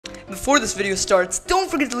before this video starts, don't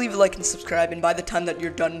forget to leave a like and subscribe, and by the time that you're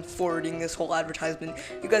done forwarding this whole advertisement,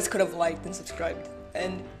 you guys could have liked and subscribed,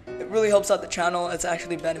 and it really helps out the channel. It's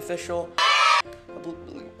actually beneficial.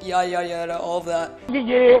 Yeah, all of that.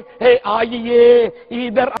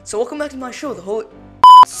 So welcome back to my show,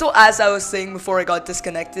 So as I was saying before I got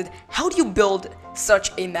disconnected, how do you build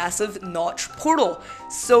such a massive notch portal?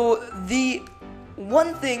 So the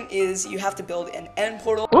one thing is you have to build an end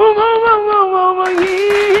portal,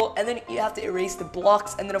 and then you have to erase the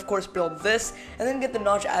blocks, and then of course build this, and then get the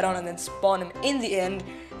notch add-on, and then spawn them in the end,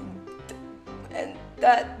 and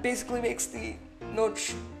that basically makes the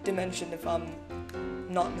notch dimension, if I'm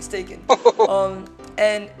not mistaken.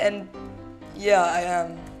 And yeah, I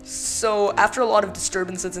am. So after a lot of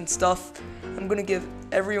disturbances and stuff, I'm gonna give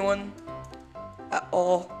everyone at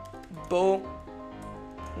all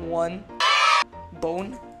one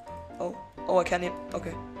bone. Oh, I can't even.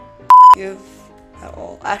 Okay. Give at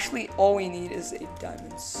all. Actually, all we need is a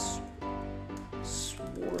diamond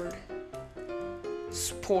sport.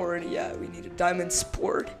 Yeah, we need a diamond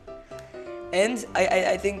sport. And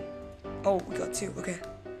I think. Oh, we got two. Okay.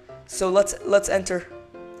 So let's enter.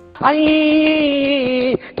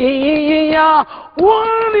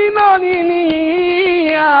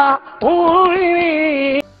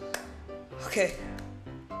 Okay.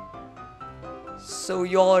 So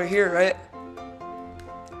y'all are here, right?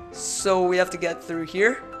 So we have to get through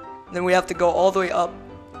here, then we have to go all the way up,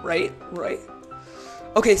 right?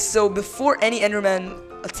 Okay, so before any Enderman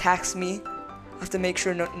attacks me, I have to make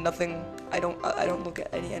sure nothing. I don't look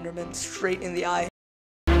at any Enderman straight in the eye.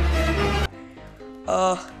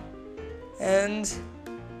 And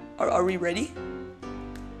are we ready?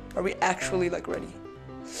 Are we actually like ready?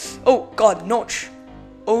 Oh God, notch!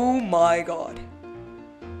 Oh my God.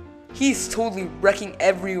 He's totally wrecking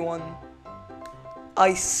everyone.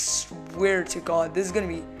 I swear to God, this is gonna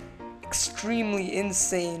be extremely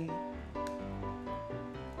insane.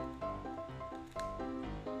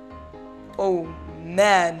 Oh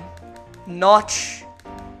man, notch.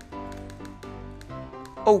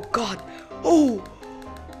 Oh God. Oh,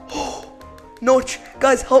 notch.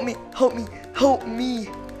 Guys, help me,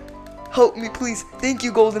 please. Thank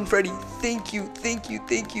you, Golden Freddy. Thank you.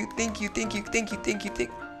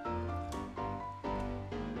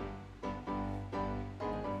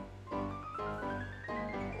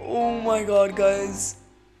 Oh my God, guys,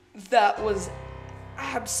 that was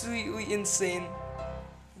absolutely insane.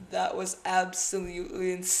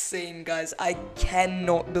 Guys. I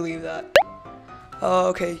cannot believe that.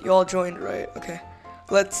 Okay, y'all joined, right? Okay,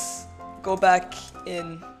 let's go back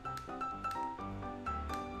in.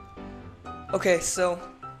 Okay, so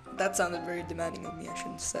that sounded very demanding of me. I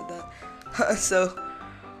shouldn't have said that. So,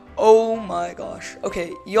 oh my gosh.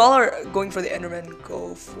 Okay, y'all are going for the Enderman.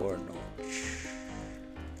 Go for notch.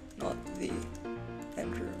 Not the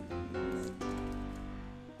Enderman.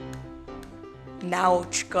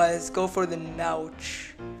 Nouch, guys. Go for the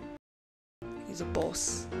nouch. He's a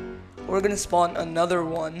boss. We're gonna spawn another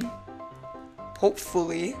one.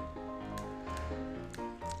 Hopefully.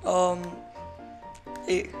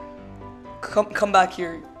 Hey, come back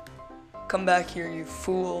here. Come back here, you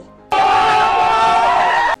fool.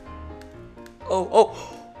 Oh.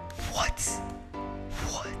 What?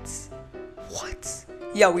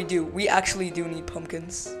 Yeah, we do. We actually do need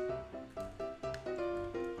pumpkins.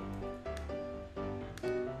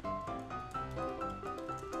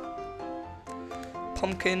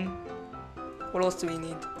 Pumpkin. What else do we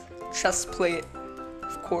need? Chest plate,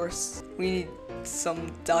 of course. We need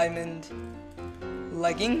some diamond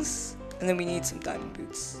leggings, and then we need some diamond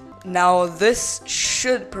boots. Now this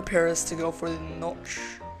should prepare us to go for the notch.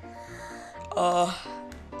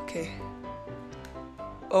 Okay.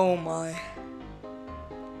 Oh my.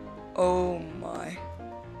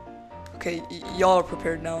 Okay, y'all are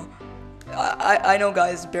prepared now. I know,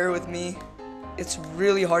 guys, bear with me. It's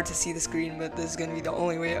really hard to see the screen, but this is gonna be the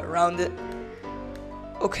only way around it.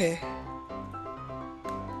 Okay.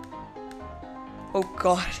 Oh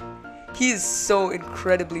God, he is so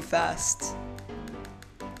incredibly fast.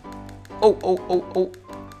 Oh.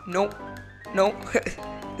 No.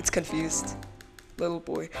 It's confused. Little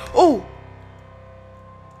boy. Oh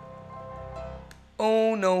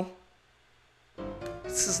no.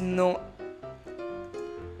 This is no.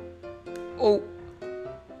 Oh,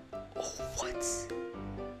 what?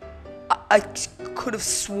 I could have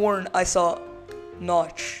sworn I saw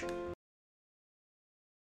notch.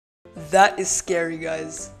 That is scary,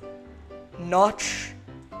 guys. Notch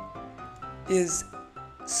is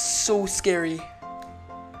so scary.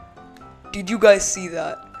 Did you guys see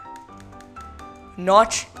that?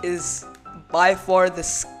 Notch is by far the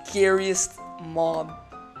scariest mob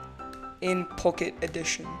in Pocket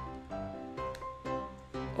Edition.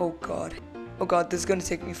 Oh god. Oh god, this is gonna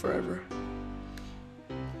take me forever.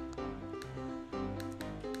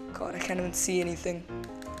 God, I can't even see anything.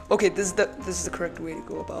 Okay, this is the correct way to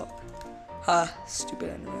go about. Ha, stupid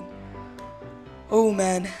Enderman. Oh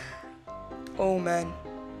man. Oh man.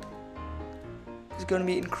 It's gonna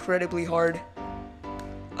be incredibly hard.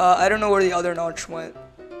 I don't know where the other notch went.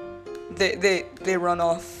 They run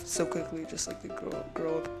off so quickly, just like they grow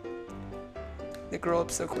up. They grow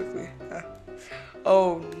up so quickly.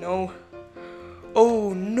 Oh no.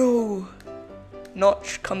 Oh no.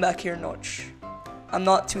 Notch, come back here, Notch. I'm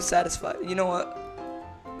not too satisfied. You know what?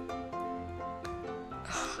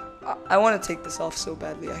 I want to take this off so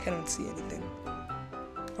badly. I can't even see anything.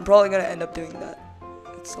 I'm probably gonna end up doing that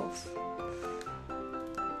itself.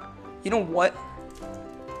 You know what?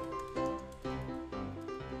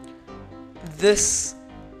 This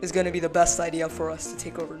is gonna be the best idea for us to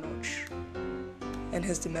take over Notch and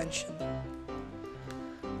his dimension.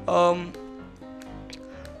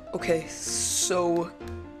 Okay, so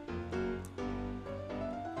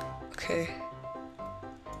okay.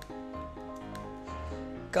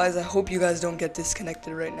 Guys, I hope you guys don't get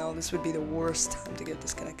disconnected right now. This would be the worst time to get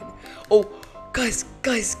disconnected. Oh, guys.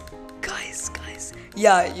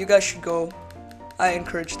 Yeah, you guys should go. I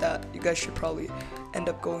encourage that. You guys should probably end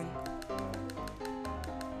up going.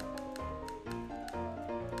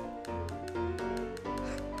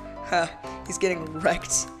 Ha, he's getting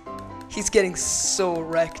wrecked. He's getting so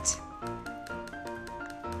wrecked.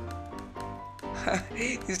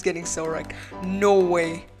 He's getting so wrecked. No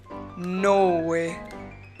way. No way.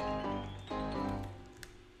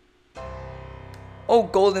 Oh,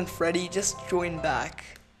 Golden Freddy just joined back.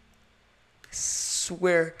 I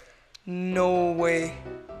swear. No way.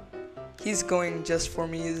 He's going just for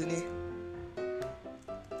me, isn't he?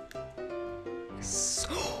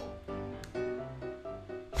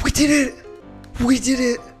 We did it! We did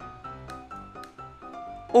it!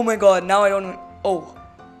 Oh my god, now I don't even...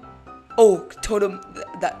 Oh, Totem,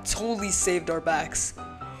 that totally saved our backs.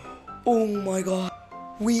 Oh my god.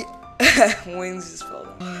 We... Wings just fell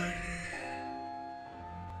down.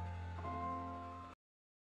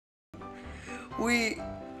 We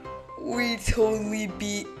totally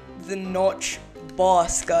beat the Notch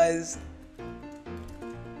boss, guys.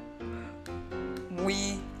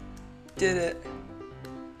 We did it.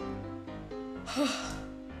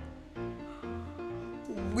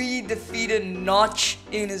 We defeated Notch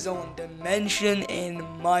in his own dimension in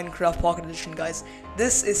Minecraft Pocket Edition, guys.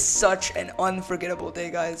 This is such an unforgettable day,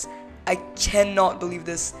 guys. I cannot believe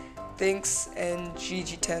this. Thanks and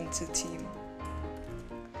GG10 to team.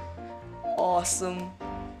 Awesome.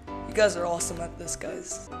 You guys are awesome at this,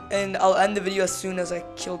 guys. And I'll end the video as soon as I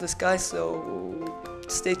kill this guy, so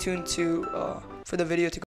stay tuned for the video to